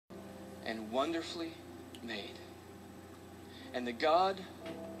and wonderfully made. And the God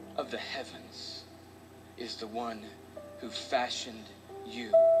of the heavens is the one who fashioned you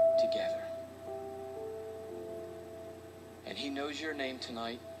together. And he knows your name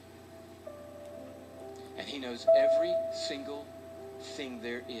tonight. And he knows every single thing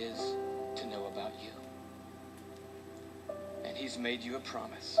there is to know about you. And he's made you a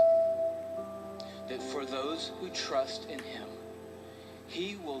promise that for those who trust in him,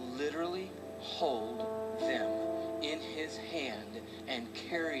 he will literally hold them in his hand and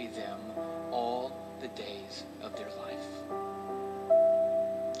carry them all the days of their life.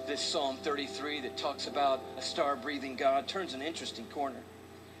 This Psalm 33 that talks about a star-breathing God turns an interesting corner.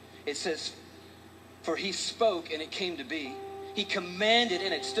 It says, for he spoke and it came to be. He commanded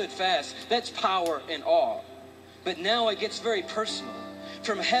and it stood fast. That's power and awe. But now it gets very personal.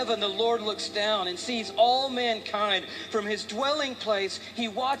 From heaven the Lord looks down and sees all mankind. From his dwelling place he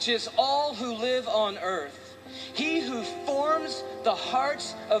watches all who live on earth. He who forms the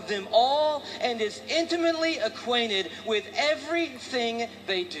hearts of them all and is intimately acquainted with everything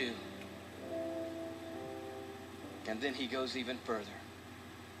they do. And then he goes even further.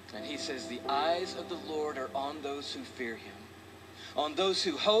 And he says, the eyes of the Lord are on those who fear him, on those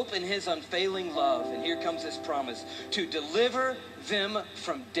who hope in his unfailing love. And here comes this promise, to deliver them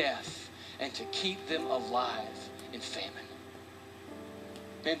from death and to keep them alive in famine.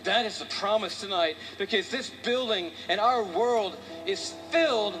 And that is the promise tonight, because this building and our world is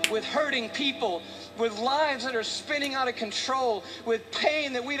filled with hurting people, with lives that are spinning out of control, with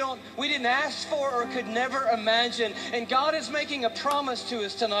pain that we didn't ask for or could never imagine. And God is making a promise to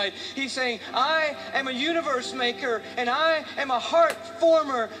us tonight. He's saying, I am a universe maker and I am a heart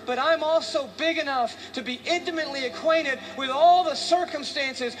former, but I'm also big enough to be intimately acquainted with all the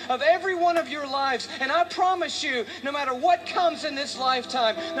circumstances of every one of your lives. And I promise you, no matter what comes in this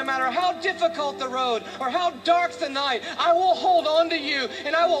lifetime, no matter how difficult the road or how dark the night, I will hold on to you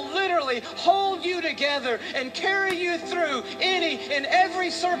and I will literally hold you together and carry you through any and every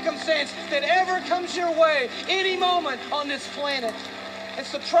circumstance that ever comes your way, any moment on this planet.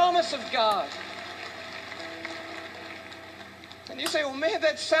 It's the promise of God. And you say, well, man,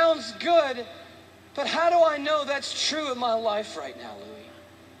 that sounds good, but how do I know that's true in my life right now, Louie?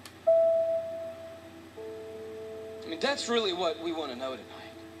 I mean, that's really what we want to know tonight.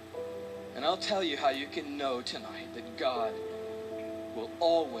 And I'll tell you how you can know tonight that God will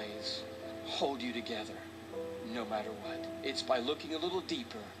always hold you together no matter what. It's by looking a little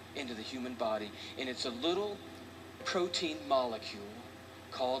deeper into the human body, and it's a little protein molecule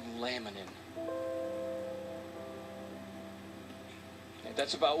called laminin. And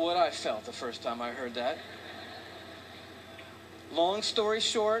that's about what I felt the first time I heard that. Long story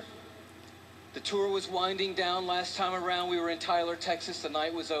short, the tour was winding down last time around. We were in Tyler, Texas. The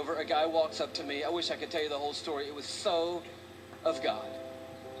night was over. A guy walks up to me. I wish I could tell you the whole story. It was so of God.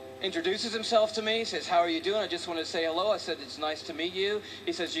 Introduces himself to me. He says, how are you doing? I just wanted to say hello. I said, it's nice to meet you.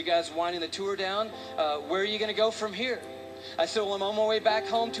 He says, you guys winding the tour down? Where are you going to go from here? I said, well, I'm on my way back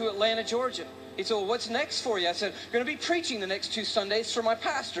home to Atlanta, Georgia. He said, well, what's next for you? I said, I'm going to be preaching the next 2 Sundays for my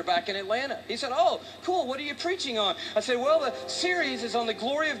pastor back in Atlanta. He said, oh, cool. What are you preaching on? I said, well, the series is on the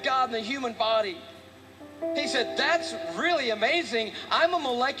glory of God in the human body. He said, that's really amazing. I'm a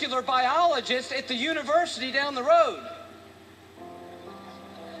molecular biologist at the university down the road.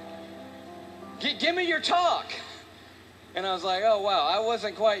 Give me your talk. And I was like, oh, wow, I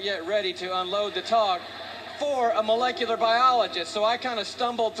wasn't quite yet ready to unload the talk for a molecular biologist. So I kind of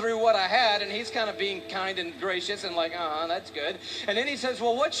stumbled through what I had, and he's kind of being kind and gracious and like, that's good. And then he says,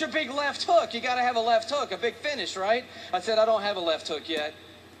 well, what's your big left hook? You got to have a left hook, a big finish, right? I said, I don't have a left hook yet.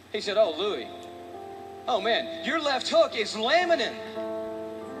 He said, oh, Louie. Oh, man, your left hook is laminin.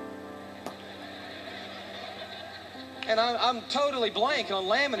 And I'm totally blank on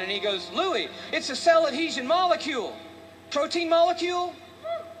laminin. He goes, Louie, it's a cell adhesion molecule. Protein molecule?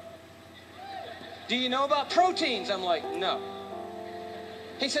 Do you know about proteins? I'm like, no.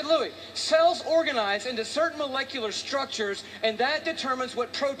 He said, Louie, cells organize into certain molecular structures, and that determines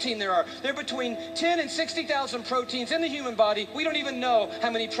what protein there are. There are between 10 and 60,000 proteins in the human body. We don't even know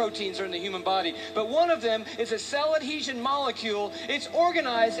how many proteins are in the human body. But one of them is a cell adhesion molecule. It's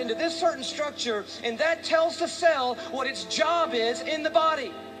organized into this certain structure, and that tells the cell what its job is in the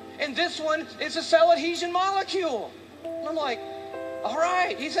body. And this one is a cell adhesion molecule. And I'm like, all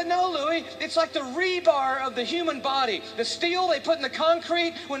right. He said, no, Louie, it's like the rebar of the human body. The steel they put in the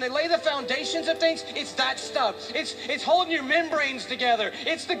concrete when they lay the foundations of things, it's that stuff. It's holding your membranes together.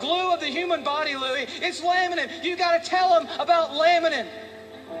 It's the glue of the human body, Louie. It's laminin. You got to tell them about laminin.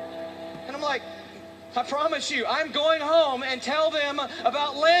 And I'm like, I promise you, I'm going home and tell them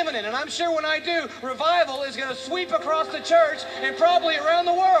about Laminin. And I'm sure when I do, revival is going to sweep across the church and probably around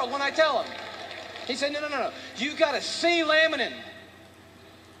the world when I tell them. He said, no. You got to see Laminin.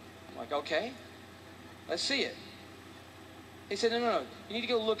 I'm like, okay, let's see it. He said, no. You need to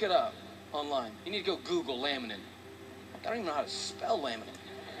go look it up online. You need to go Google Laminin. I don't even know how to spell Laminin.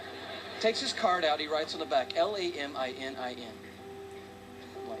 Takes his card out. He writes on the back, Laminin.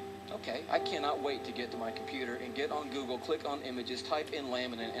 Okay, I cannot wait to get to my computer and get on Google, click on images, type in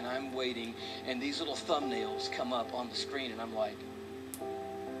Laminin, and I'm waiting, and these little thumbnails come up on the screen, and I'm like,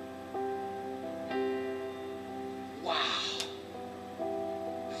 wow,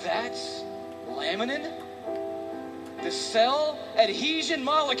 that's Laminin? The cell adhesion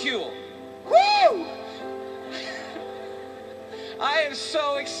molecule. Woo! I am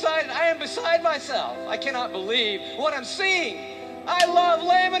so excited. I am beside myself. I cannot believe what I'm seeing. I love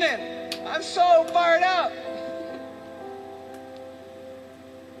Laminin. I'm so fired up.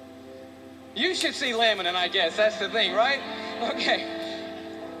 You should see Laminin, I guess. That's the thing, right? Okay.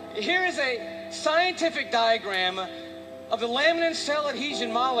 Here is a scientific diagram of the laminin cell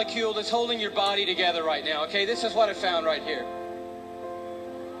adhesion molecule that's holding your body together right now. Okay, this is what I found right here.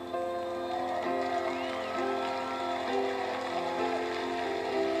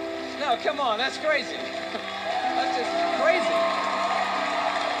 No, come on, that's crazy. That's just crazy.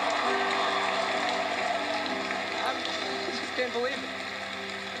 I just can't believe it.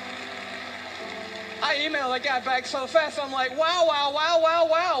 I emailed that guy back so fast, I'm like, wow,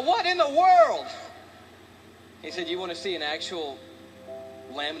 what in the world? He said, you want to see an actual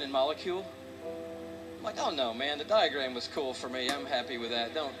laminin molecule? I'm like, oh no, man, the diagram was cool for me. I'm happy with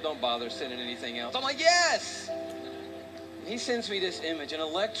that. Don't bother sending anything else. I'm like, yes! And he sends me this image, an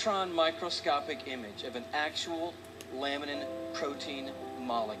electron microscopic image of an actual laminin protein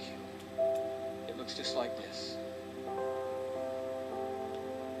molecule. It looks just like this.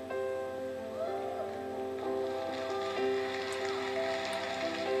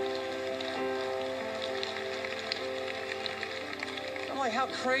 I'm like, how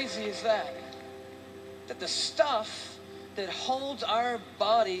crazy is that? That the stuff that holds our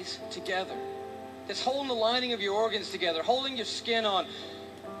bodies together, that's holding the lining of your organs together, holding your skin on,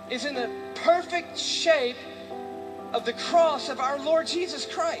 is in the perfect shape of the cross of our Lord Jesus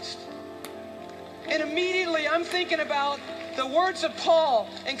Christ. And immediately I'm thinking about the words of Paul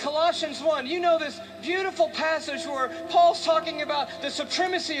in Colossians 1. You know this beautiful passage where Paul's talking about the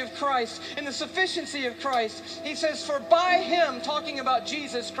supremacy of Christ and the sufficiency of Christ. He says, for by him, talking about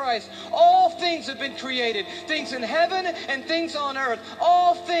Jesus Christ, all things have been created. Things in heaven and things on earth.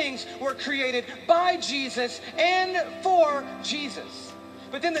 All things were created by Jesus and for Jesus.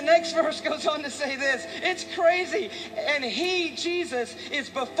 But then the next verse goes on to say this. It's crazy. And he, Jesus, is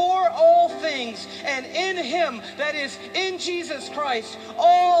before all things. And in him, that is, in Jesus Christ,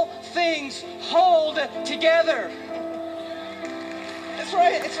 all things hold together. It's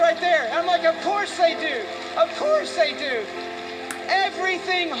right. It's right there. I'm like, of course they do. Of course they do.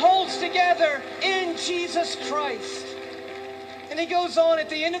 Everything holds together in Jesus Christ. And he goes on at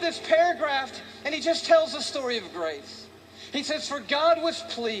the end of this paragraph, and he just tells the story of grace. He says, for God was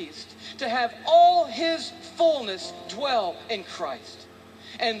pleased to have all his fullness dwell in Christ,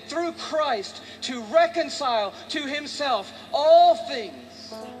 and through Christ to reconcile to himself all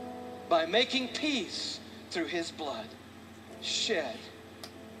things by making peace through his blood shed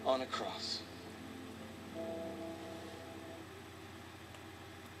on a cross.